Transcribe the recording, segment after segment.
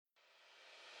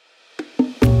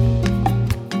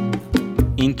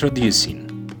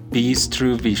Introducing Peace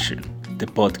Through Vision, the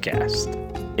podcast.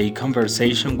 A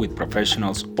conversation with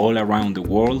professionals all around the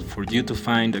world for you to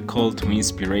find a call to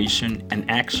inspiration and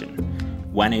action.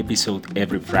 One episode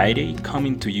every Friday,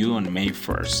 coming to you on May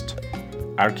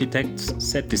 1st. Architects,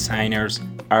 set designers,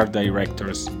 art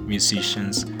directors,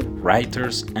 musicians,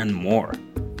 writers, and more.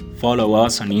 Follow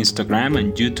us on Instagram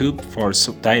and YouTube for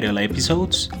subtitle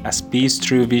episodes as Peace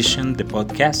Through Vision, the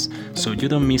podcast, so you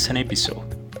don't miss an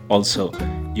episode. Also,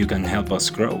 you can help us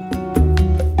grow.